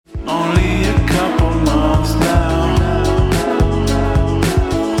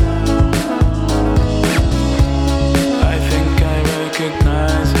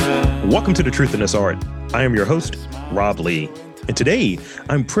Welcome to The Truth in This Art. I am your host, Rob Lee. And today,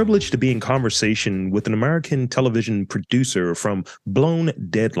 I'm privileged to be in conversation with an American television producer from Blown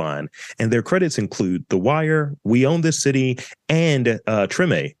Deadline. And their credits include The Wire, We Own This City, and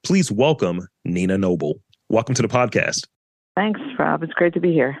Treme. Please welcome Nina Noble. Welcome to the podcast. Thanks, Rob. It's great to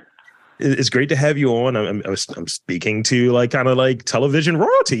be here. It's great to have you on. I'm speaking to kind of television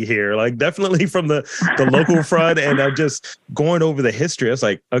royalty here, definitely from the local front. And I'm just going over the history. I was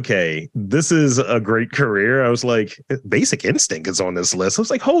like, okay, this is a great career. I was like, Basic Instinct is on this list. I was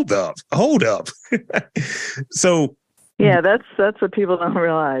like, hold up. So yeah, that's what people don't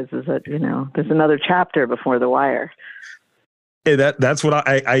realize is that, there's another chapter before The Wire. That's what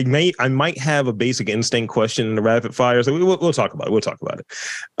I might have a Basic Instinct question in the rapid fire. So we'll talk about it.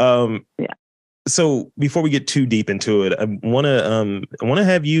 Yeah. So before we get too deep into it, I want to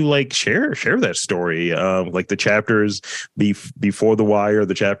have you share that story, the chapters before The Wire,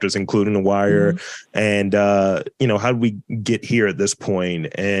 the chapters including The Wire, and how did we get here at this point?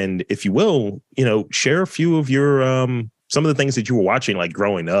 And if you will, share a few of your some of the things that you were watching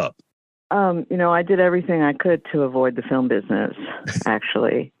growing up. I did everything I could to avoid the film business.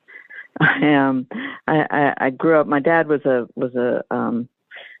 Actually, I grew up. My dad was a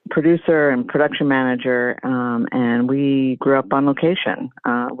producer and production manager, and we grew up on location.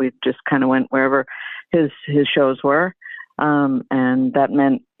 We just kind of went wherever his shows were, and that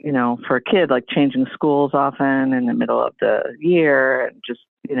meant for a kid changing schools often in the middle of the year, and just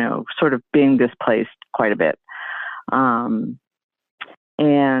sort of being displaced quite a bit.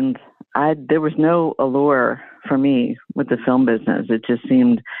 And there was no allure for me with the film business. It just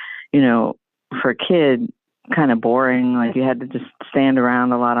seemed, for a kid, kind of boring. You had to just stand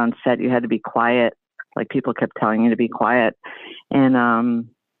around a lot on set. You had to be quiet. People kept telling you to be quiet. And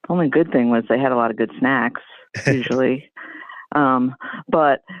only good thing was they had a lot of good snacks usually. And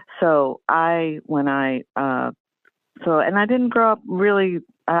I didn't grow up really.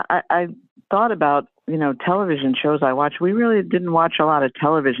 I thought about television shows I watched. We really didn't watch a lot of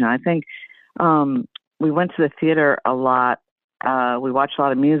television. I think we went to the theater a lot. We watched a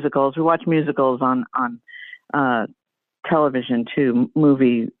lot of musicals. We watched musicals on television too,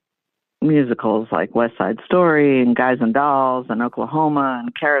 movie musicals like West Side Story and Guys and Dolls and Oklahoma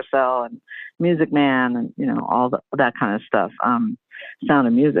and Carousel and Music Man and all that kind of stuff. Sound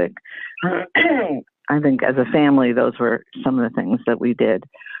of Music. I think as a family, those were some of the things that we did.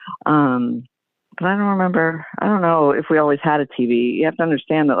 But I don't remember. I don't know if we always had a TV. You have to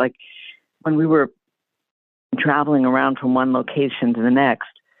understand that, when we were traveling around from one location to the next,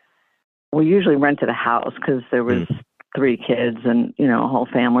 we usually rented a house because there was 3 kids and, a whole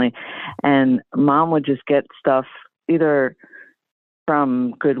family. And Mom would just get stuff either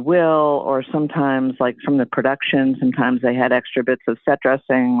from Goodwill or sometimes from the production. Sometimes they had extra bits of set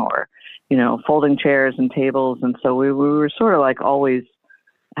dressing or, folding chairs and tables. And so we were sort of always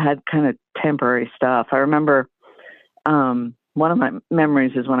had kind of temporary stuff. I remember one of my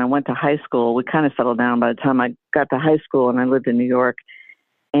memories is when I went to high school. We kind of settled down by the time I got to high school, and I lived in New York.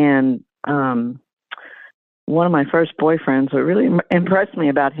 And one of my first boyfriends, what really impressed me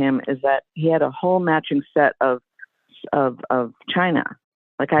about him is that he had a whole matching set of china.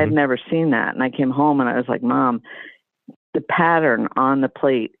 I had never seen that. And I came home and I was like, Mom, the pattern on the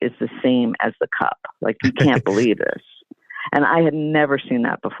plate is the same as the cup. You can't believe this. And I had never seen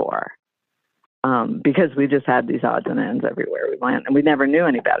that before, because we just had these odds and ends everywhere we went, and we never knew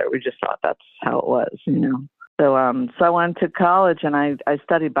any better. We just thought that's how it was, So I went to college and I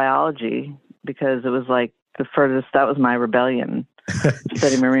studied biology because it was the furthest. That was my rebellion,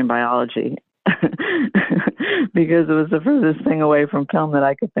 study marine biology, because it was the furthest thing away from film that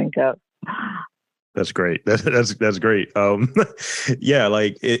I could think of. That's great. That's great. Yeah,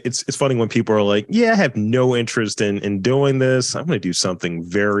 it's funny when people are like, yeah, I have no interest in doing this. I'm going to do something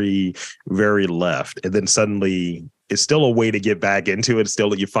very, very left. And then suddenly it's still a way to get back into it. It's still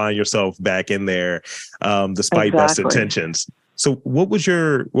that you find yourself back in there, despite best intentions. So what was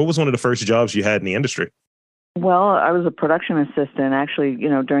one of the first jobs you had in the industry? Well, I was a production assistant actually,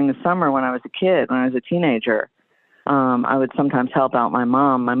 during the summer when I was a kid, when I was a teenager. I would sometimes help out my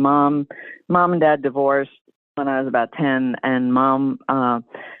mom. My mom and dad divorced when I was about 10, and Mom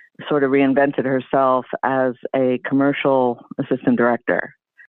sort of reinvented herself as a commercial assistant director.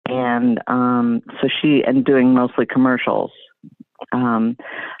 And and doing mostly commercials.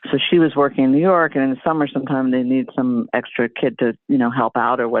 So she was working in New York, and in the summer sometimes they need some extra kid to, help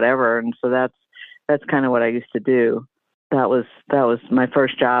out or whatever. And so that's kind of what I used to do. That was my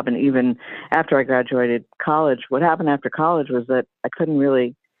first job. And even after I graduated college, what happened after college was that I couldn't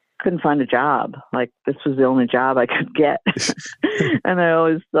really couldn't find a job. Like, this was the only job I could get. And I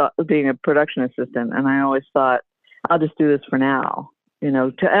always thought, being a production assistant, and I always thought, I'll just do this for now.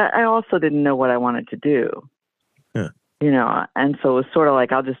 I also didn't know what I wanted to do. Yeah. And so it was sort of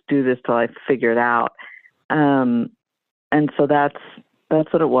like, I'll just do this till I figure it out. And so that's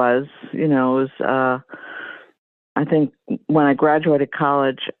what it was. It was, I think when I graduated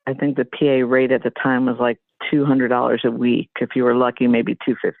college, I think the PA rate at the time was like $200 a week. If you were lucky, maybe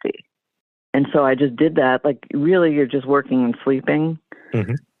 $250. And so I just did that. Like, really, you're just working and sleeping.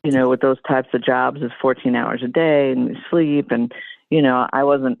 Mm-hmm. With those types of jobs, it's 14 hours a day and you sleep. And, I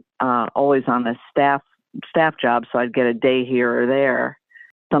wasn't always on a staff job, so I'd get a day here or there.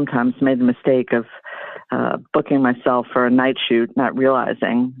 Sometimes made the mistake of booking myself for a night shoot, not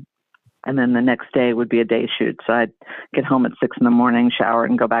realizing. And then the next day would be a day shoot. So I'd get home at 6 a.m, shower,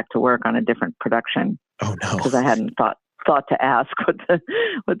 and go back to work on a different production. Oh no! Because I hadn't thought to ask what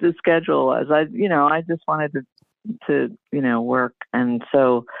the schedule was. I just wanted to work. And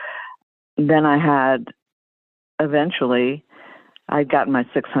so then eventually I'd gotten my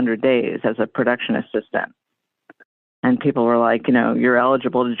 600 days as a production assistant. And people were like, you're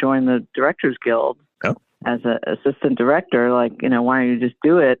eligible to join the Directors Guild as an assistant director. Like, why don't you just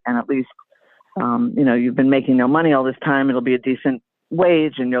do it? And at least, you've been making no money all this time. It'll be a decent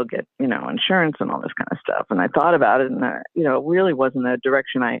wage and you'll get, insurance and all this kind of stuff. And I thought about it, and, it really wasn't a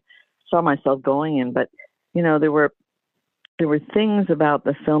direction I saw myself going in. But, there were things about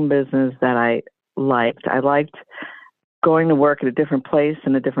the film business that I liked. I liked going to work at a different place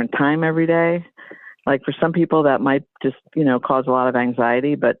and a different time every day. Like, for some people that might just, cause a lot of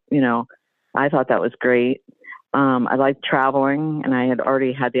anxiety, but, I thought that was great. I liked traveling, and I had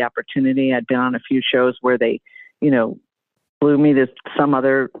already had the opportunity. I'd been on a few shows where they, flew me to some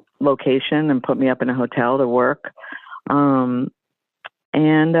other location and put me up in a hotel to work. And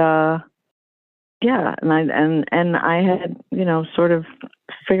I had, sort of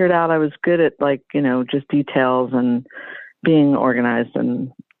figured out I was good at, like, just details and being organized,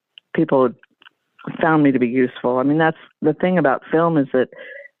 and people found me to be useful. I mean, that's the thing about film, is that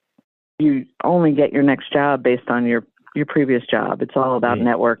you only get your next job based on your previous job. It's all about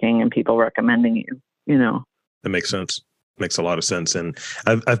networking and people recommending you. That makes sense. Makes a lot of sense. And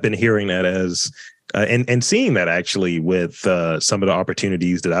I've been hearing that as and seeing that actually with some of the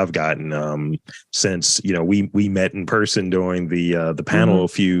opportunities that I've gotten since, we met in person during the panel a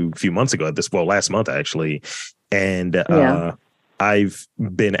few months ago, last month, actually. And I've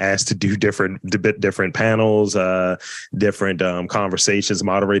been asked to do different panels, different conversations,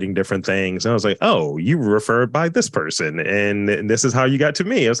 moderating different things. And I was like, oh, you were referred by this person, and this is how you got to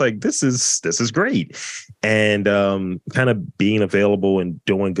me. I was like, this is great. And kind of being available and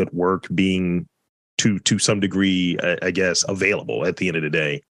doing good work, being to some degree, I guess, available at the end of the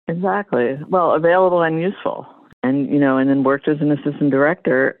day. Exactly. Well, available and useful. And, and then worked as an assistant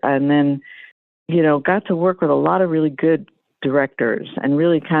director, and then, got to work with a lot of really good directors, and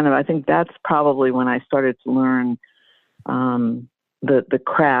really kind of, I think that's probably when I started to learn the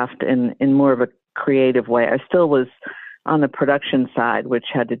craft in more of a creative way. I still was on the production side, which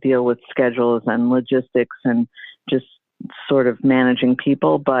had to deal with schedules and logistics and just sort of managing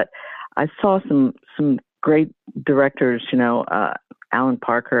people. But I saw some great directors, Alan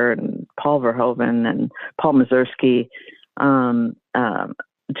Parker and Paul Verhoeven and Paul Mazursky,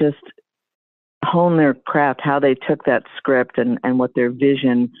 just hone their craft, how they took that script and what their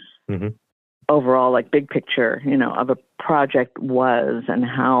vision overall, like big picture, of a project was, and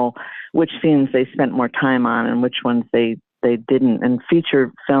which scenes they spent more time on and which ones they didn't. And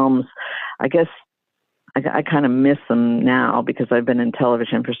feature films, I guess I kind of miss them now because I've been in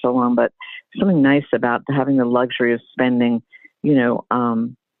television for so long, but something nice about having the luxury of spending,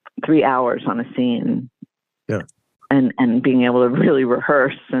 3 hours on a scene. Yeah. And being able to really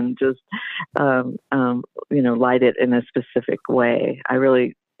rehearse and just, light it in a specific way. I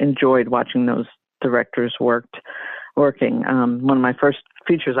really enjoyed watching those directors working. One of my first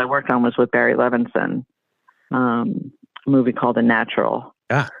features I worked on was with Barry Levinson, a movie called The Natural.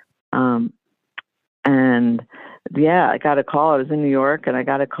 Yeah. I got a call. I was in New York, and I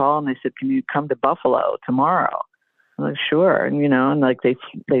got a call, and they said, "Can you come to Buffalo tomorrow?" I'm like, "Sure." And and like they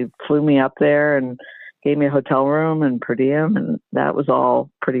flew me up there and gave me a hotel room and per diem, and that was all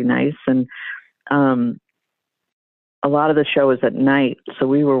pretty nice. And a lot of the show was at night, so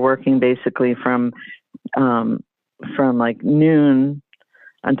we were working basically from like noon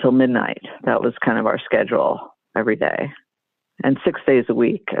until midnight. That was kind of our schedule every day, and 6 days a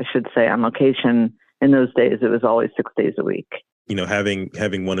week, I should say, on location. In those days, it was always 6 days a week.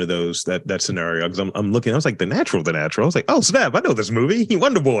 having one of those that scenario, because I'm looking, I was like, the natural. I was like, oh snap, I know this movie,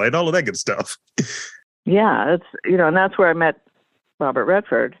 Wonder Boy, and all of that good stuff. Yeah, it's and that's where I met Robert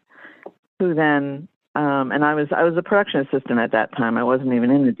Redford, who then and I was a production assistant at that time. I wasn't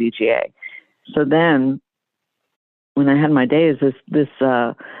even in the DGA. So then, when I had my days, this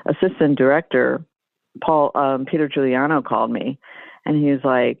assistant director, Peter Giuliano, called me, and he was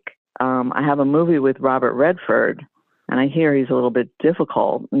like, I have a movie with Robert Redford, and I hear he's a little bit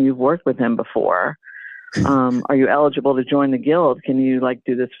difficult, and you've worked with him before. Are you eligible to join the guild? Can you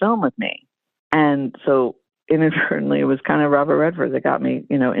do this film with me? And so inadvertently, it was kind of Robert Redford that got me,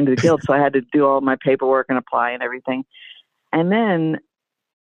 into the guild. So I had to do all my paperwork and apply and everything. And then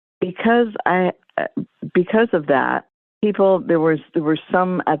because of that, there were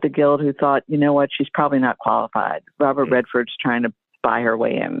some at the guild who thought, you know what, she's probably not qualified. Robert Redford's trying to buy her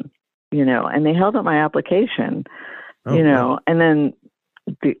way in, and they held up my application, Wow. and then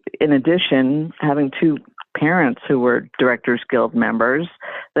in addition, having two parents who were Directors Guild members,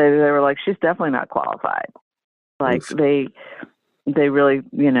 they were like, she's definitely not qualified. Like they really,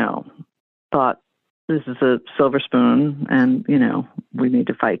 thought this is a silver spoon and, we need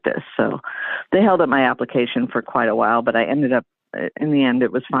to fight this. So they held up my application for quite a while, but I ended up, in the end,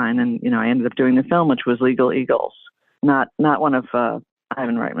 it was fine. And, I ended up doing the film, which was Legal Eagles, not one of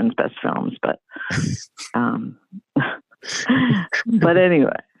Ivan Reitman's best films, but, but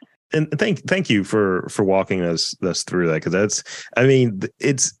anyway. And thank you for walking us through that, because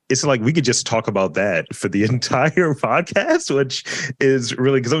it's like we could just talk about that for the entire podcast, which is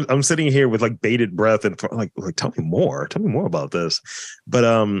really, because I'm sitting here with bated breath and like tell me more about this. But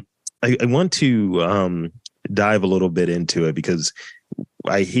I want to dive a little bit into it, because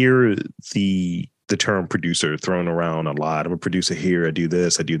I hear the term producer thrown around a lot. I'm a producer here. I do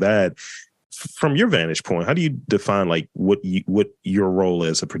this. I do that. From your vantage point, how do you define what your role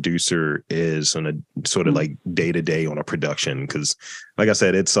as a producer is on a sort of day to day on a production? Because like I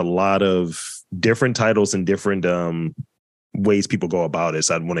said, it's a lot of different titles and different ways people go about it.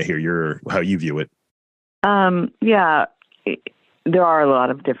 So I'd want to hear how you view it. Yeah, there are a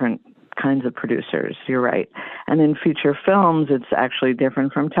lot of different kinds of producers. You're right. And in feature films, it's actually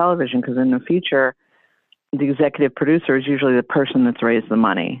different from television, because in the feature, the executive producer is usually the person that's raised the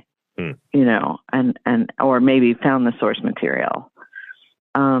money. And or maybe found the source material.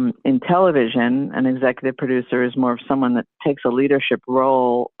 In television, an executive producer is more of someone that takes a leadership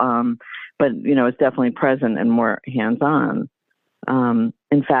role, but is definitely present and more hands-on.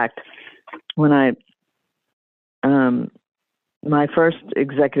 In fact, when my first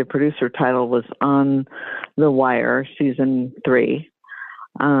executive producer title was on The Wire, season 3.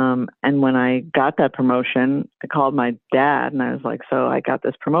 And when I got that promotion, I called my dad and I was like, so I got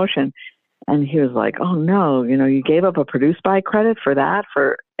this promotion. And he was like, oh no, you gave up a produced by credit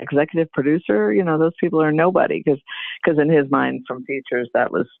for executive producer. Those people are nobody. Cause in his mind from features,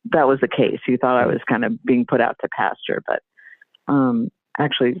 that was the case. He thought I was kind of being put out to pasture, but,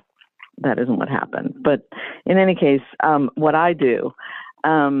 actually that isn't what happened. But in any case, what I do,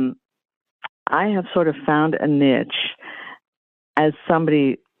 I have sort of found a niche as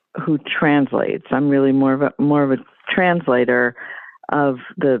somebody who translates. I'm really more of a translator of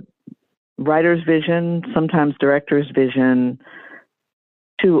the writer's vision, sometimes director's vision,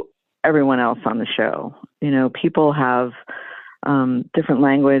 to everyone else on the show. People have different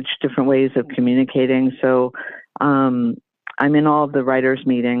language, different ways of communicating. So I'm in all of the writers'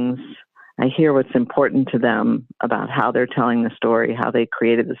 meetings. I hear what's important to them about how they're telling the story, how they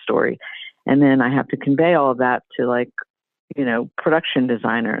created the story. And then I have to convey all of that to production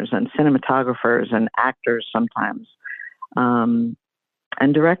designers and cinematographers and actors sometimes, and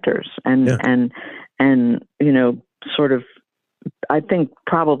directors and sort of, I think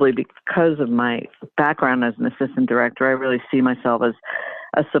probably because of my background as an assistant director, I really see myself as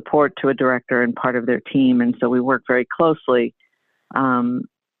a support to a director and part of their team. And so we work very closely,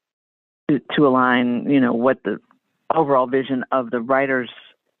 to align, what the overall vision of the writers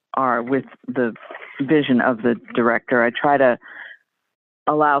are with the vision of the director. I try to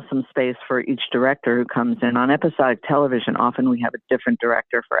allow some space for each director who comes in. On episodic television, often we have a different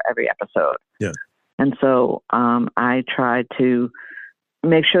director for every episode. Yeah. And so I try to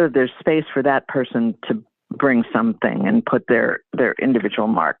make sure that there's space for that person to bring something and put their individual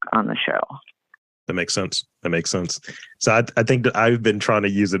mark on the show. That makes sense. So I think that I've been trying to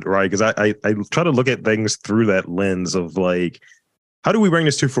use it right, because I try to look at things through that lens of how do we bring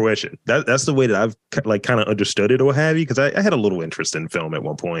this to fruition? That's the way that I've kind of understood it, or have you? Because I had a little interest in film at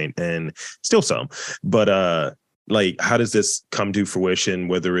one point, and still some. But how does this come to fruition?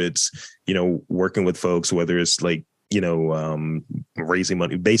 Whether it's working with folks, whether it's raising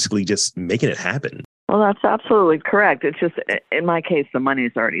money, basically just making it happen. Well, that's absolutely correct. It's just, in my case, the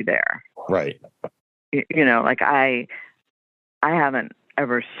money's already there. Right. Like I haven't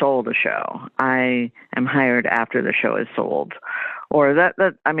ever sold a show. I am hired after the show is sold. Or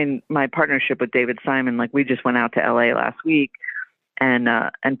my partnership with David Simon, like we just went out to LA last week and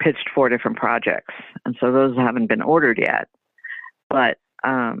pitched 4 different projects. And so those haven't been ordered yet. But,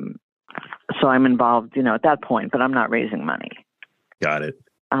 so I'm involved, at that point, but I'm not raising money. Got it.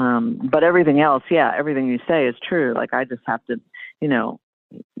 But everything else, everything you say is true. Like I just have to,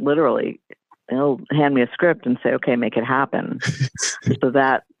 literally, he'll hand me a script and say, okay, make it happen. So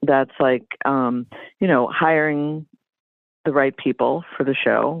that's like, hiring the right people for the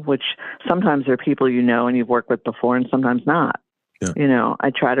show, which sometimes are people and you've worked with before and sometimes not. Yeah.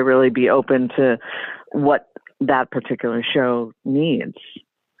 I try to really be open to what that particular show needs.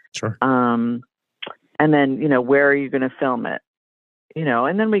 Sure. And then, where are you going to film it?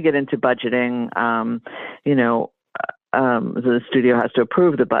 And then we get into budgeting. The studio has to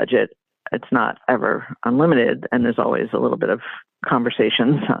approve the budget. It's not ever unlimited, and there's always a little bit of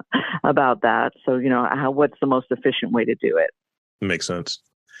conversations about that. So, what's the most efficient way to do it? Makes sense.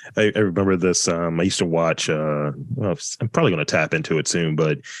 I remember this. I used to watch. I'm probably going to tap into it soon,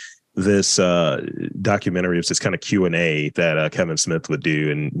 but this documentary was this kind of Q&A that Kevin Smith would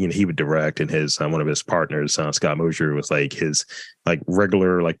do, and he would direct, and his one of his partners, Scott Mosier, was like his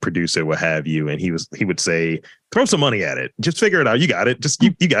regular producer, what have you, and he would say, throw some money at it, just figure it out, you got it, just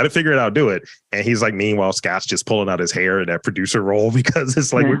you got it, figure it out, do it. And he's like, meanwhile Scott's just pulling out his hair in that producer role because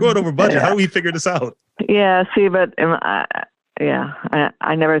it's like, we're going over budget. How do we figure this out? See, but I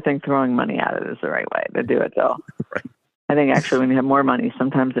never think throwing money at it is the right way to do it, though. Right. I think actually when you have more money,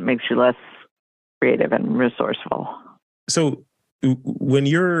 sometimes it makes you less creative and resourceful. So when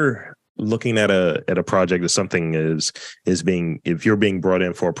you're looking at a project, if something if you're being brought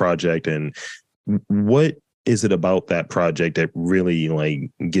in for a project, and what is it about that project that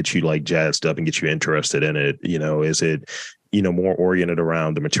really gets you jazzed up and gets you interested in it? Is it more oriented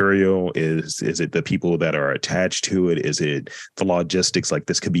around the material? Is it the people that are attached to it? Is it the logistics? Like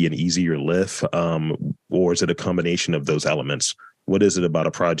this could be an easier lift, or is it a combination of those elements? What is it about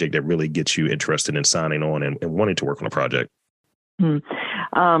a project that really gets you interested in signing on and wanting to work on a project?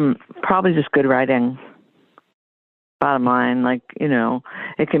 Probably just good writing. Bottom line,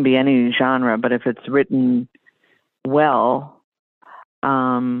 it can be any genre, but if it's written well,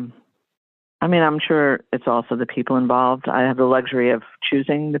 I'm sure it's also the people involved. I have the luxury of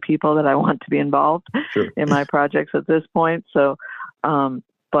choosing the people that I want to be involved in my projects at this point. So,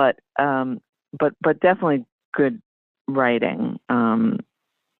 but definitely good writing,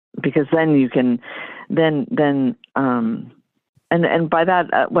 because then you can, and by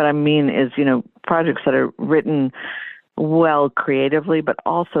that, what I mean is, projects that are written well creatively, but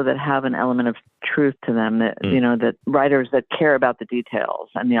also that have an element of truth to them, that, that writers that care about the details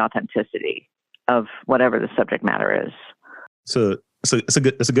and the authenticity of whatever the subject matter is. So it's a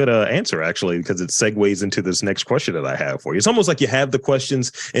good answer, actually, because it segues into this next question that I have for you. It's almost like you have the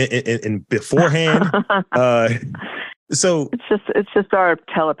questions in beforehand. So it's just our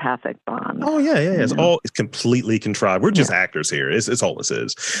telepathic bond. Oh yeah. It's completely contrived. We're just actors here. It's all this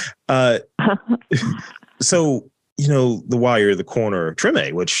is. So The Wire, The Corner,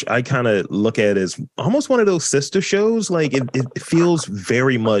 Treme, which I kind of look at as almost one of those sister shows. It feels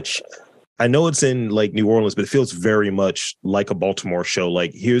very much. I know it's in New Orleans, but it feels very much like a Baltimore show.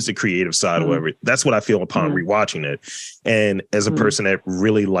 Here's the creative side, whatever. That's what I feel upon rewatching it. And as a person that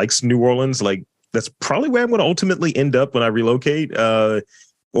really likes New Orleans, that's probably where I'm going to ultimately end up when I relocate, or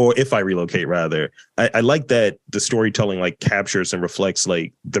if I relocate, rather. I like that the storytelling captures and reflects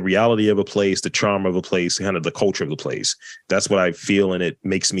the reality of a place, the charm of a place, kind of the culture of the place. That's what I feel, and it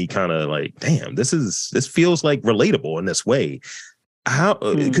makes me kind of damn, this feels relatable in this way. How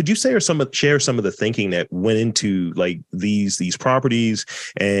could you say share some of the thinking that went into these properties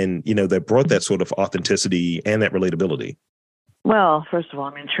and that brought that sort of authenticity and that relatability? Well, first of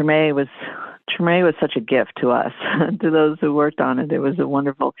all, Treme was such a gift to us, to those who worked on it. It was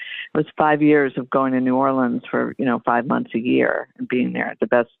 5 years of going to New Orleans for 5 months a year and being there at the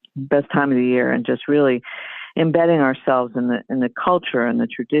best time of the year, and just really embedding ourselves in the culture and the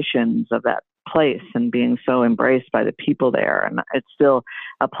traditions of that place, and being so embraced by the people there. And it's still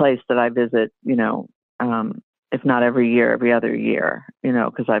a place that I visit, if not every year, every other year,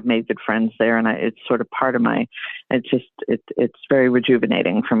 because I've made good friends there, and it's sort of part of it's very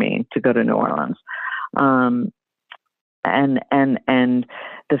rejuvenating for me to go to New Orleans. And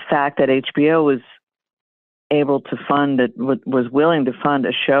the fact that HBO was able to was willing to fund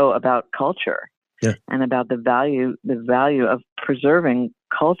a show about culture Yeah. and about the value of preserving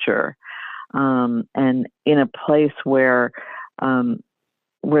culture, and in a place where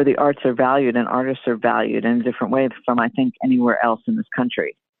the arts are valued and artists are valued in a different way from, I think, anywhere else in this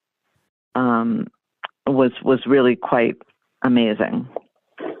country, was really quite amazing.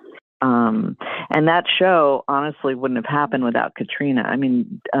 And that show honestly wouldn't have happened without Katrina. I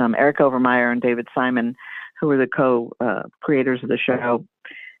mean, Eric Overmyer and David Simon, who were the co-creators of the show,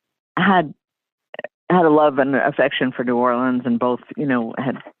 had a love and affection for New Orleans, and both,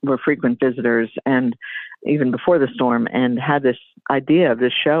 were frequent visitors, and even before the storm, and had this idea of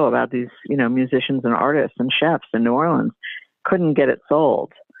this show about these, musicians and artists and chefs in New Orleans. Couldn't get it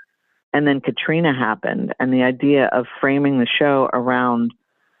sold. And then Katrina happened, and the idea of framing the show around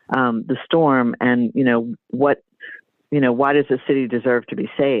the storm, and why does the city deserve to be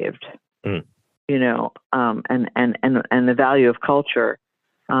saved? Mm. And the value of culture.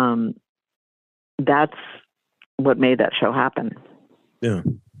 That's what made that show happen. Yeah.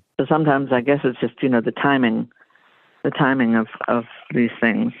 So sometimes I guess it's just the timing of these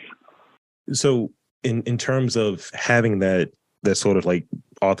things. So in terms of having that sort of like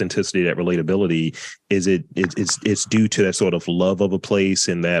authenticity, that relatability, it's due to that sort of love of a place,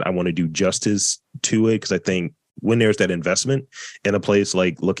 and that I want to do justice to it. Because I think when there's that investment in a place,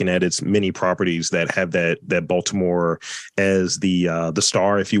 like looking at its many properties that have that Baltimore as the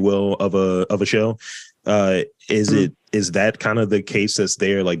star, if you will, of a show, is that kind of the case that's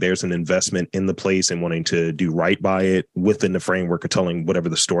there? Like there's an investment in the place and wanting to do right by it within the framework of telling whatever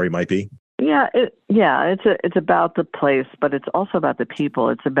the story might be. Yeah, it's about the place, but it's also about the people.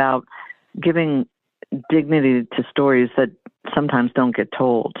 It's about giving dignity to stories that sometimes don't get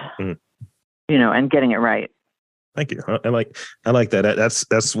told, and getting it right. Thank you. I like that.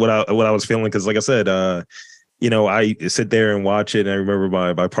 That's what I was feeling, because like I said, I sit there and watch it, and I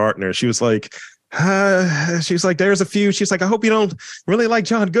remember my partner. She was like, there's a few. She's like, I hope you don't really like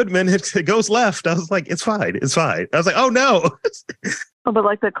John Goodman. It goes left. I was like, it's fine. I was like, oh no. Oh, but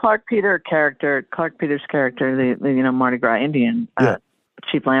like the Clark Peters character, the Mardi Gras Indian,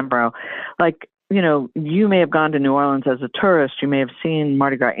 Chief Lambro, like, you may have gone to New Orleans as a tourist. You may have seen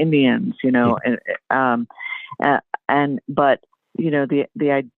Mardi Gras Indians, but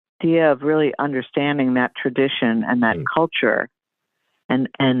the idea of really understanding that tradition and that culture, and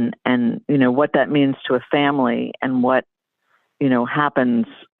what that means to a family, and what happens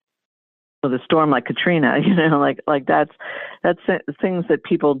with a storm like Katrina, like that's things that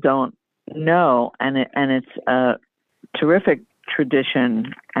people don't know, and it's a terrific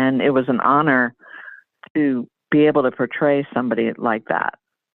tradition, and it was an honor to be able to portray somebody like that.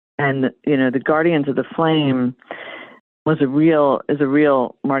 And the Guardians of the Flame is a real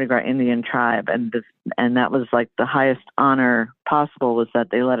Mardi Gras Indian tribe, and that was like the highest honor possible, was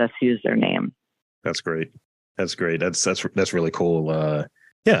that they let us use their name. That's great. That's really cool.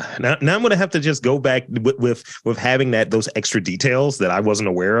 Yeah. Now I'm going to have to just go back with having those extra details that I wasn't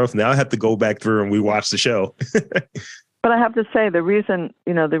aware of. Now I have to go back through and we watch the show. But I have to say, the reason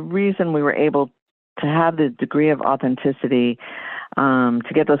we were able to have the degree of authenticity, to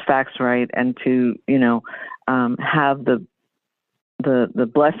get those facts right, and to have the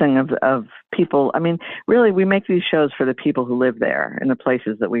blessing of people. I mean, really, we make these shows for the people who live there in the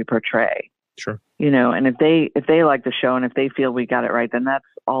places that we portray. Sure. And if they like the show, and if they feel we got it right, then that's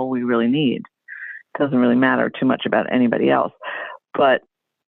all we really need. It doesn't really matter too much about anybody else. But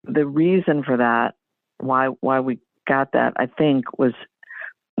the reason for that, why we got that, I think, was,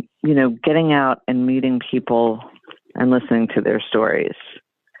 getting out and meeting people and listening to their stories,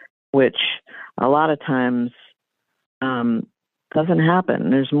 which a lot of times doesn't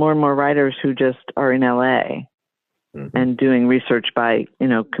happen. There's more and more writers who just are in LA and doing research by,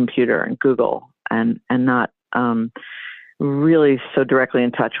 computer and Google, and not really so directly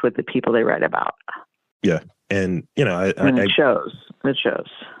in touch with the people they write about. Yeah. And, it shows.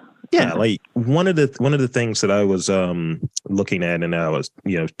 Yeah, like one of the things that I was looking at, and I was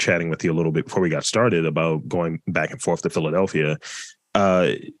chatting with you a little bit before we got started about going back and forth to Philadelphia.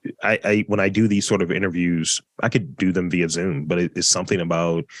 I when I do these sort of interviews, I could do them via Zoom, but it's something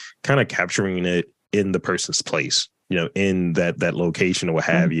about kind of capturing it in the person's place, in that location or what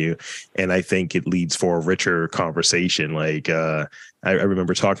have you. And I think it leads for a richer conversation. Like I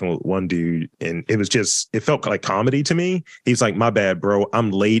remember talking with one dude, and it felt like comedy to me. He's like, my bad, bro.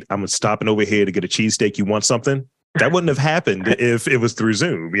 I'm late. I'm stopping over here to get a cheesesteak. You want something? That wouldn't have happened if it was through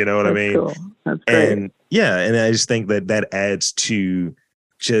Zoom. You know what I mean? Cool. That's great. And yeah, and I just think that adds to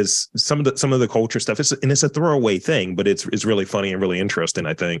just some of the culture stuff. It's a throwaway thing, but it's really funny and really interesting,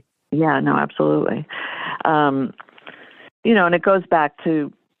 I think. Yeah, no, absolutely. And it goes back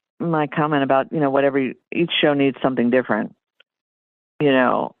to my comment about, what each show needs something different.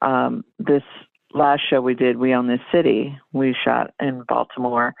 This last show we did, We Own This City, we shot in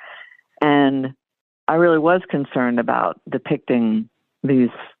Baltimore. And I really was concerned about depicting these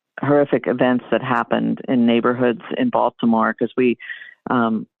horrific events that happened in neighborhoods in Baltimore, because we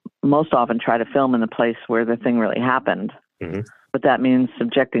most often try to film in the place where the thing really happened. Mm-hmm. But that means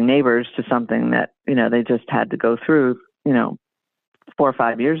subjecting neighbors to something that, they just had to go through, 4 or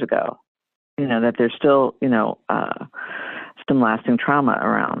 5 years ago, that there's still, some lasting trauma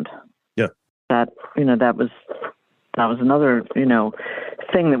around. Yeah. That was another,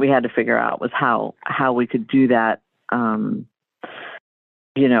 thing that we had to figure out, was how we could do that,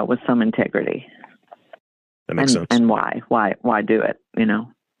 with some integrity. That makes sense. And why do it,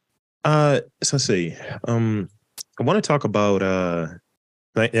 So let's see. I want to talk about,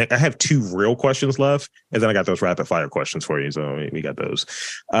 I have 2 real questions left, and then I got those rapid fire questions for you. So we got those.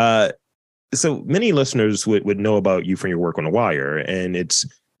 So many listeners would know about you from your work on The Wire, and it's,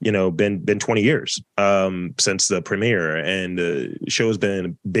 been 20 years since the premiere, and the show has been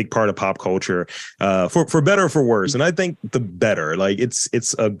a big part of pop culture, for better or for worse. And I think the better, like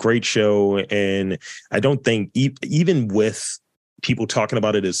it's a great show, and I don't think even with people talking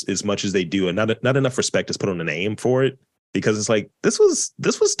about it as much as they do, and not enough respect is put on the name for it, because it's like this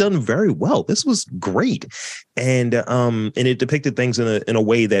was done very well. This was great, and it depicted things in a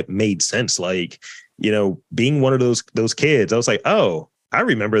way that made sense. Like, being one of those kids, I was like, oh, I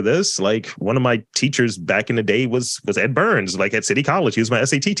remember this. Like, one of my teachers back in the day was Ed Burns, like at City College. He was my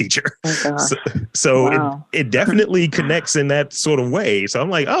SAT teacher. Oh, so wow. it definitely connects in that sort of way. So I'm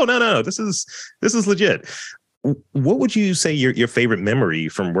like, oh no, this is legit. What would you say your favorite memory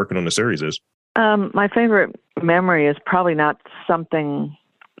from working on the series is? My favorite memory is probably not something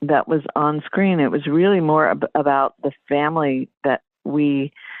that was on screen. It was really more about the family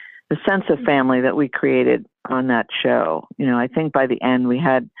the sense of family that we created on that show. I think by the end we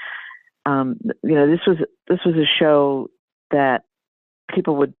had, this was a show that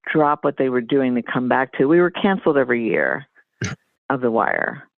people would drop what they were doing to come back to. We were canceled every year of The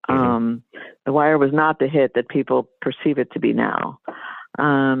Wire. Mm-hmm. The Wire was not the hit that people perceive it to be now.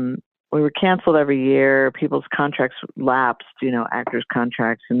 We were canceled every year. People's contracts lapsed, actors'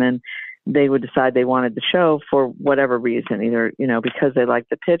 contracts, and then they would decide they wanted the show for whatever reason, either, because they liked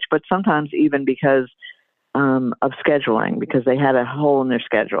the pitch, but sometimes even because of scheduling, because they had a hole in their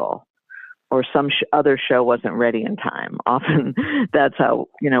schedule, or some other show wasn't ready in time. Often that's how,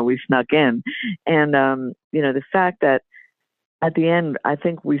 we snuck in. And, the fact that at the end, I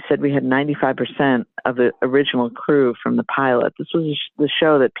think we said we had 95% of the original crew from the pilot. This was the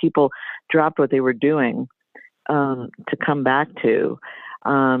show that people dropped what they were doing to come back to.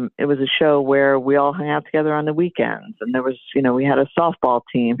 It was a show where we all hung out together on the weekends, and there was, we had a softball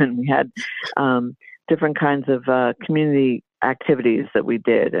team, and we had different kinds of community activities that we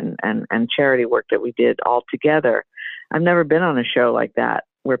did, and charity work that we did all together. I've never been on a show like that,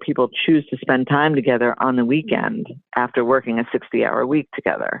 where people choose to spend time together on the weekend after working a 60-hour week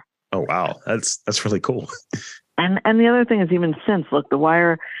together. Oh, wow. That's really cool. And the other thing is, even since, look, The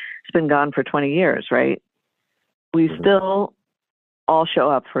Wire has been gone for 20 years, right? We mm-hmm. still all show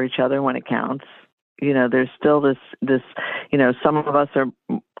up for each other when it counts. There's still this, some of us are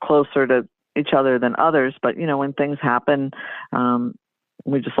closer to each other than others, but, when things happen,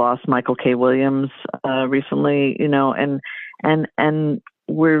 we just lost Michael K. Williams recently, and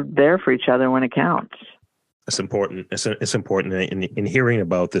we're there for each other when it counts. It's important. It's important in hearing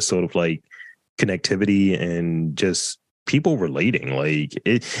about this sort of like connectivity and just people relating. Like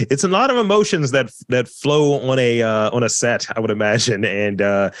it's a lot of emotions that flow on a set, I would imagine, and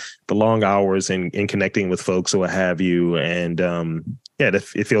the long hours and connecting with folks or what have you. And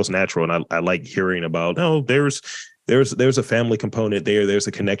it feels natural. And I like hearing about, there's a family component there. There's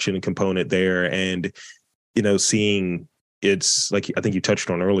a connection component there. And, seeing, it's like, I think you touched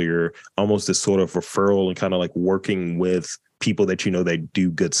on earlier, almost this sort of referral and kind of like working with people that, they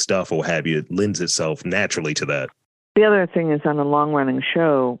do good stuff or what have you. It lends itself naturally to that. The other thing is, on a long running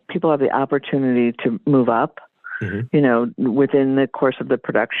show, people have the opportunity to move up, mm-hmm. Within the course of the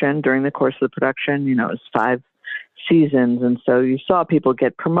production. During the course of the production, it's 5 seasons. And so you saw people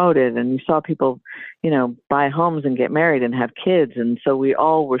get promoted, and you saw people, buy homes and get married and have kids. And so we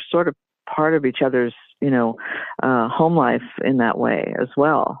all were sort of part of each other's, home life in that way as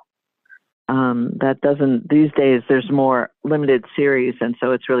well. That doesn't, these days, there's more limited series. And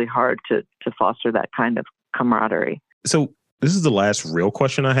so it's really hard to foster that kind of camaraderie. So this is the last real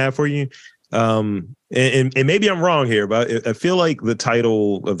question I have for you. And maybe I'm wrong here, but I feel like the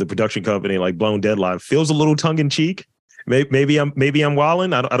title of the production company, like Blown Deadline, feels a little tongue in cheek. maybe I'm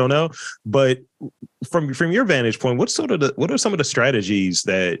wilding. I don't know. But from your vantage point, what are some of the strategies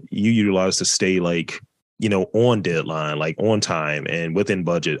that you utilize to stay like, on deadline, like on time and within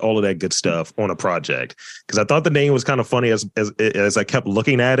budget, all of that good stuff on a project? Because I thought the name was kind of funny as I kept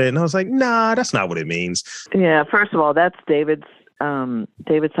looking at it, and I was like, nah, that's not what it means. Yeah, first of all, that's David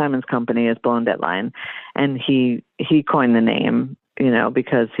Simon's company is Blown Deadline, and he coined the name,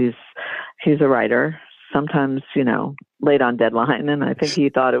 because he's a writer, sometimes, late on deadline. And I think he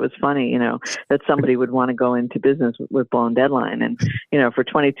thought it was funny, that somebody would want to go into business with Blown Deadline. And, for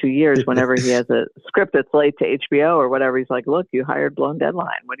 22 years, whenever he has a script that's late to HBO or whatever, he's like, look, you hired Blown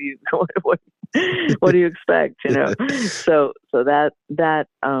Deadline. What do you, what do you expect? So that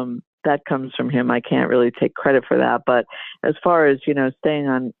comes from him. I can't really take credit for that. But as far as,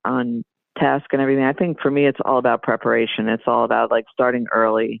 staying on task and everything, I think for me, it's all about preparation. It's all about like starting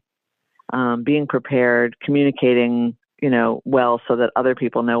early, being prepared, communicating, well, so that other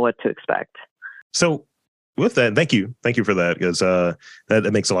people know what to expect. So with that, thank you for that, because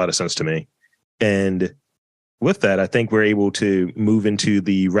that makes a lot of sense to me. And with that, I think we're able to move into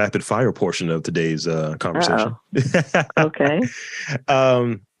the rapid fire portion of today's conversation. Okay.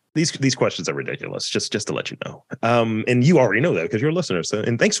 These questions are ridiculous, just to let you know. And you already know that because you're a listener. So,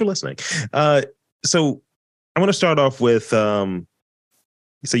 and thanks for listening. So I want to start off with,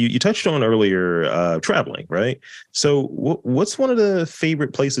 so you touched on earlier traveling, right? So what's one of the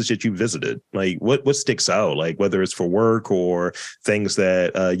favorite places that you visited? Like what sticks out, like whether it's for work or things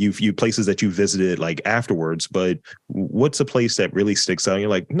that you places that you visited like afterwards, but what's a place that really sticks out? And you're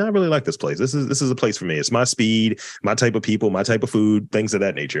like, no, I really like this place. This is a place for me. It's my speed, my type of people, my type of food, things of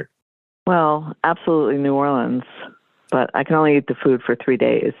that nature. Well, absolutely New Orleans. But I can only eat the food for 3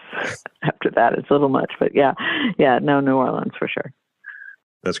 days. After that, it's a little much. But New Orleans for sure.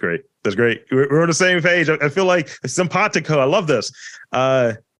 That's great. We're on the same page. I feel like simpatico. I love this.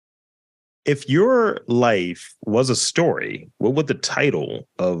 If your life was a story, what would the title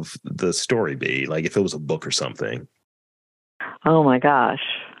of the story be? Like if it was a book or something? Oh my gosh.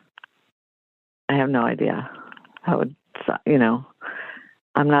 I have no idea. I wouldn't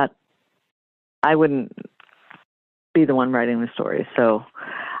be the one writing the story. So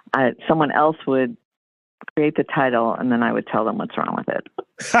someone else would create the title, and then I would tell them what's wrong with it.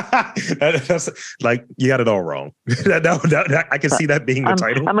 That's like, you got it all wrong. That, I can see that being the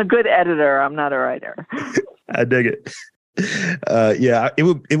title. I'm a good editor. I'm not a writer. I dig it.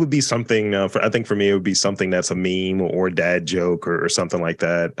 It would be something I think for me, it would be something that's a meme or a dad joke or something like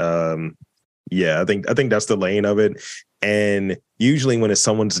that. I think that's the lane of it. And usually when it's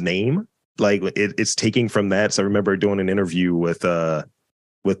someone's name, like it's taking from that. So I remember doing an interview with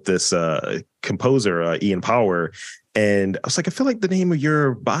this composer, Ian Power. And I was like, I feel like the name of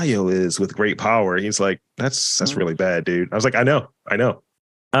your bio is with great power. He's like, that's really bad, dude. I was like, I know.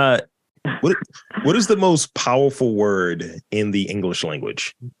 What is the most powerful word in the English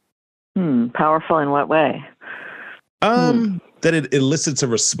language? Powerful in what way? That it elicits a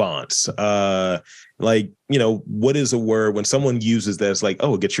response. What is a word when someone uses that, it's like,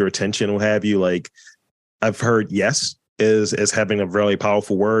 oh, it gets your attention or have you? Like, I've heard yes is having a very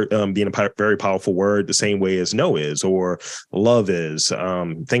powerful word, being a very powerful word, the same way as no is, or love is,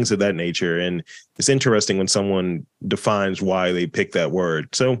 things of that nature. And it's interesting when someone defines why they pick that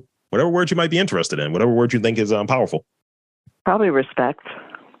word. So whatever word you might be interested in, whatever word you think is powerful. Probably respect.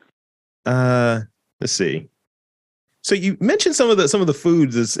 Let's see. So you mentioned some of the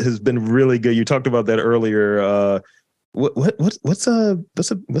foods has been really good. You talked about that earlier. What's some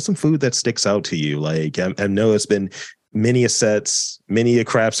food that sticks out to you? Like I know it's been many a sets, many a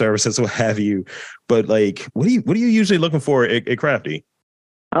craft services, what have you, but like what are you usually looking for at Crafty?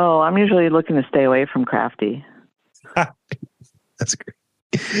 Oh, I'm usually looking to stay away from Crafty. That's great.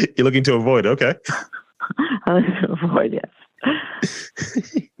 You're looking to avoid, okay. I'm looking to avoid, yes.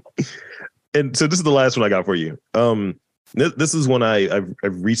 And so this is the last one I got for you. This is one I've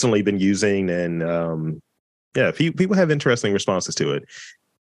recently been using, and people have interesting responses to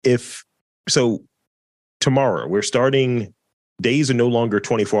it. Tomorrow we're starting, days are no longer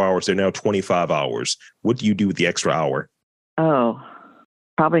 24 hours, they're now 25 hours. What do you do with the extra hour? Oh,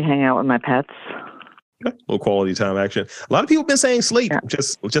 probably hang out with my pets. Okay. A little quality time action. A lot of people have been saying sleep. Yeah.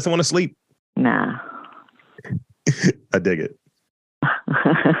 Just want to sleep. Nah. I dig it.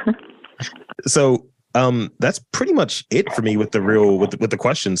 So that's pretty much it for me with the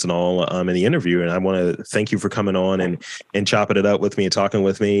questions and all in the interview. And I want to thank you for coming on and chopping it up with me and talking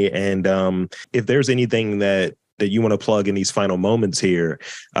with me. And if there's anything that you want to plug in these final moments here,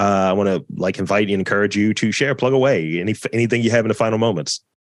 I want to invite and encourage you to share, plug away anything you have in the final moments.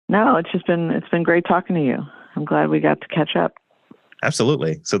 No, it's been great talking to you. I'm glad we got to catch up.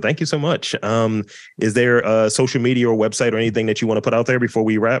 Absolutely. So thank you so much. Is there a social media or website or anything that you want to put out there before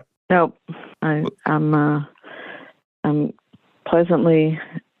we wrap? Nope. I'm pleasantly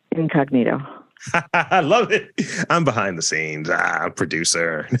incognito. I love it. I'm behind the scenes.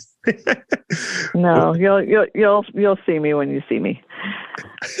 Producer. No, you'll see me when you see me.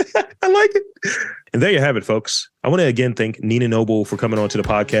 I like it. And there you have it, folks. I want to again thank Nina Noble for coming onto the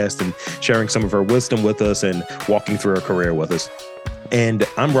podcast and sharing some of her wisdom with us and walking through her career with us. And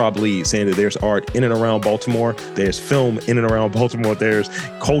I'm Rob Lee, saying that there's art in and around Baltimore. There's film in and around Baltimore. There's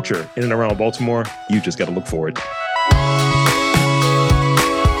culture in and around Baltimore. You just got to look for it.